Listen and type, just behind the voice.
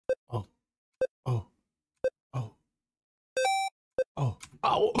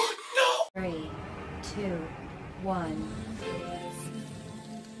one.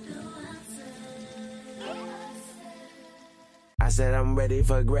 I said I'm ready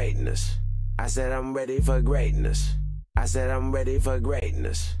for greatness. I said I'm ready for greatness. I said I'm ready for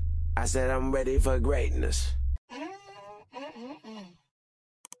greatness. I said I'm ready for greatness.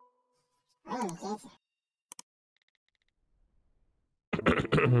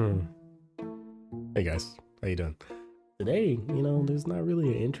 Hey guys, how you doing? Today, there's not really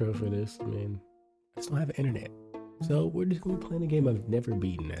an intro for this. I mean, I just don't have internet. So we're just gonna be playing a game I've never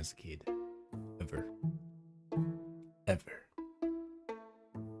beaten as a kid. Ever. Ever.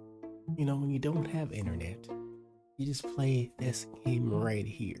 When you don't have internet, you just play this game right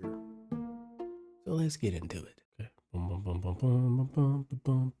here. So let's get into it. Okay. Boom, boom, boom, boom, boom, boom,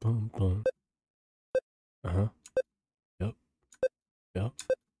 boom, boom, boom. Uh-huh. Yep. Yep.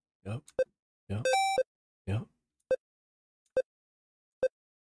 Yep. Yep. Yep.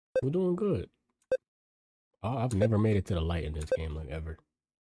 We're doing good. Oh, I've never made it to the light in this game, like, ever.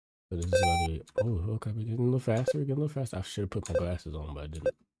 So this is gonna be, oh, okay, we're getting a little faster, I should have put my glasses on, but I didn't.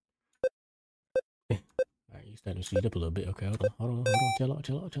 Alright, you starting to speed up a little bit. Okay, hold on, chill out.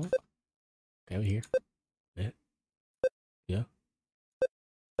 Okay, we're here. Yeah. Yeah.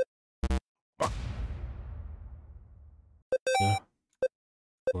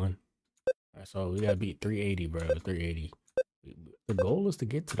 One. Alright, so we gotta beat 380, bro. 380. The goal is to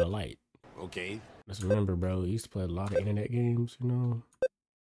get to the light. Okay. Just remember, bro, we used to play a lot of internet games,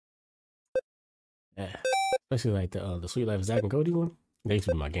 Yeah. Especially like the Sweet Life of Zack and Cody one. They used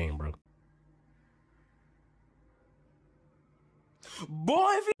to be my game, bro.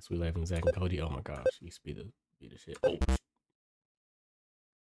 Boy, Sweet Life of Zack and Cody, oh my gosh. Used to be the shit. Oh.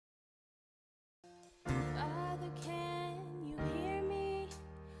 Father, can you hear me?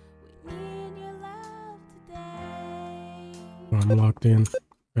 We need your love today. I'm locked in.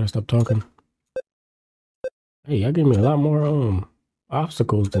 Gotta stop talking. Hey, y'all gave me a lot more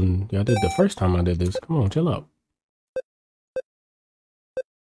obstacles than y'all did the first time I did this. Come on, chill out.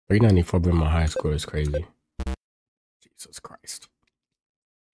 394 being my high score is crazy. Jesus Christ.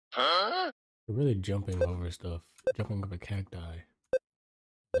 huh? We're really jumping over stuff. Jumping over cacti.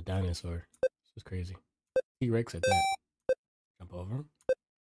 The dinosaur. This is crazy. T-Rex at that. Jump over him.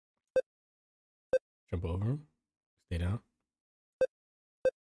 Jump over him. Stay down.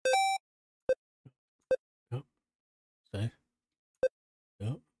 Yep. Stay.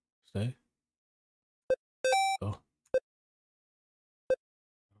 Yep. Stay. Go.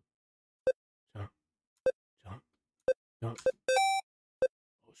 Jump. Jump. Jump.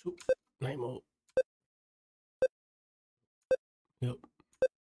 Oh shoot. Night mode. Yep.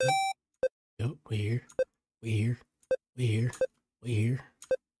 Yep. Yep. We here. We here. We here. We here.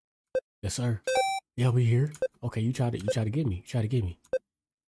 Yes, sir. Yeah, we here. Okay, you try to get me. You try to get me.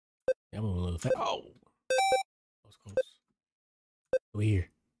 Yeah, I'm a little fast. Oh. That was close. We here.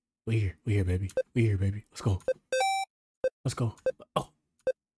 We here. We here, baby. We here, baby. Let's go. Let's go. Oh.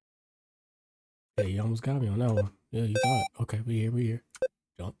 Yeah, you almost got me on that one. Yeah, you thought. Okay, we here. We here.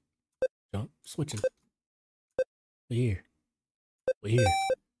 Jump. Jump. Switching. We here. We here.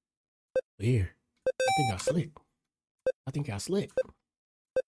 We here. I think I slick.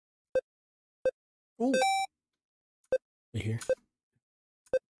 Ooh. We here.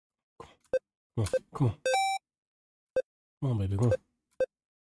 Come on. Come on. Come on, baby. Come on.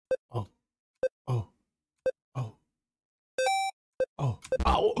 Oh. Oh. Oh. Oh.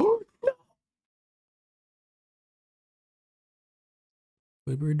 Oh. No.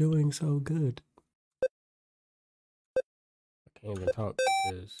 We were doing so good. I can't even talk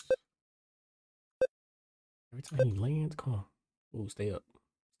because every time he lands, come on. Ooh, stay up.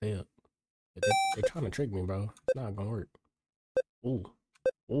 Stay up. They're trying to trick me, bro. It's not gonna work. Ooh.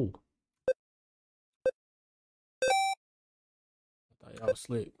 Ooh. I thought y'all was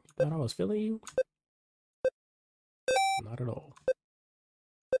slick. You thought I was feeling you? Not at all.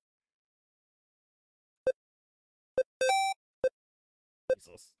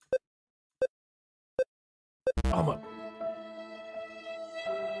 Jesus. I'm up.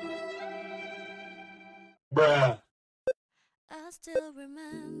 Bruh. I still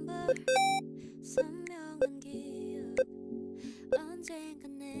remember 선명한 기억 언젠가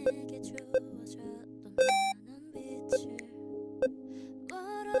내게 주어졌던 많은 빛을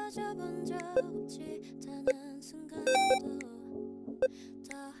멀어져 본 적 없지 단 한순간도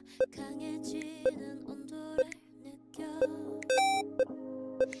더 강해지는 온도를 느껴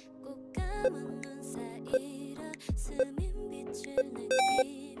꼭 감은 눈 사이로 스민 빛을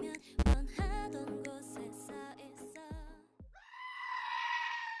느끼면 원하던 곳에 서 있어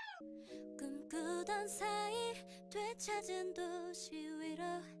꿈꾸던 사이 되찾은 도시 위로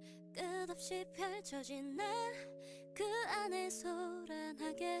끝없이 펼쳐진 날 그 안에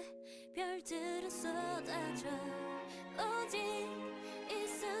소란하게 별들은 쏟아져 오직 이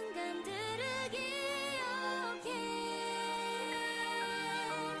순간들을 기억해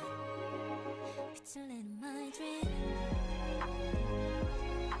빛을 내는 my dream